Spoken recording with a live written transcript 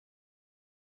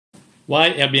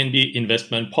Why Airbnb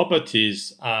investment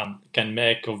properties can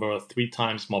make over three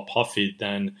times more profit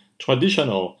than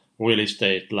traditional real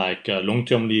estate, like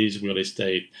long-term lease real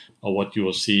estate, or what you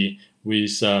will see with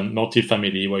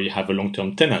multifamily, where you have a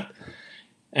long-term tenant.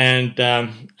 And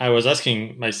I was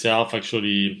asking myself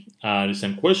actually the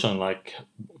same question, like,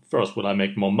 first, will I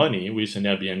make more money with an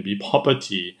Airbnb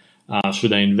property?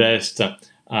 Should I invest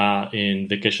in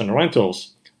vacation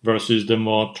rentals versus the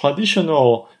more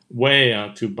traditional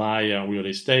way to buy real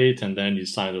estate and then you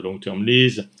sign a long-term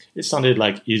lease? It sounded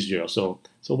like easier. So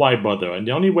why bother? And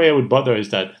the only way I would bother is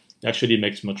that it actually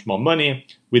makes much more money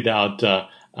without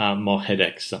more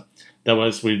headaches. That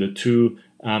was really the two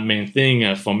main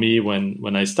thing for me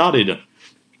when I started.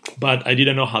 But I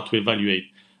didn't know how to evaluate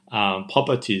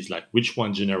properties, like which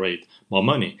one generate more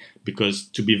money. Because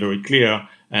to be very clear,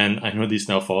 and I know this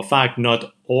now for a fact,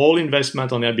 not all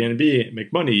investment on Airbnb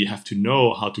make money. You have to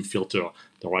know how to filter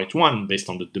the right one based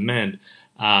on the demand,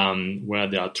 where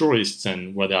there are tourists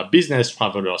and where there are business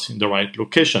travelers in the right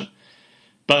location.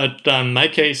 But in my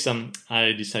case,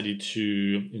 I decided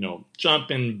to,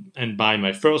 jump in and buy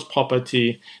my first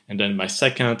property, and then my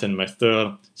second and my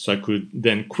third, so I could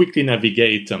then quickly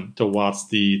navigate towards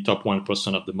the top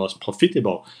 1% of the most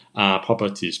profitable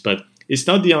properties. But it's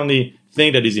not the only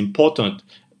thing that is important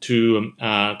to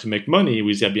make money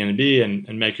with Airbnb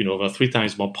and make over three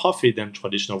times more profit than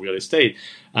traditional real estate.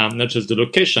 Not just the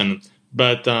location,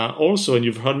 but also, and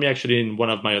you've heard me actually in one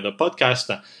of my other podcasts,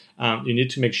 you need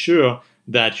to make sure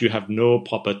that you have no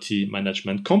property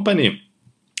management company.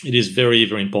 It is very,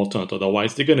 very important.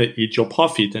 Otherwise, they're going to eat your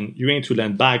profit and you're going to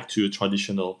land back to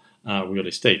traditional real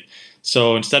estate.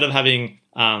 So instead of having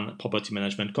a property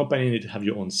management company, you need to have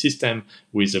your own system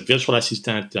with a virtual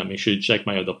assistant. Make sure you check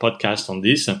my other podcast on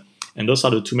this. And those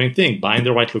are the two main things: buy in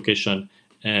the right location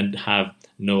and have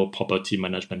no property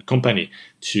management company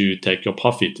to take your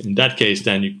profit. In that case,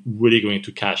 then you're really going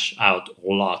to cash out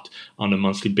a lot on a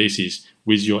monthly basis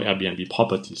with your Airbnb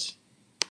properties.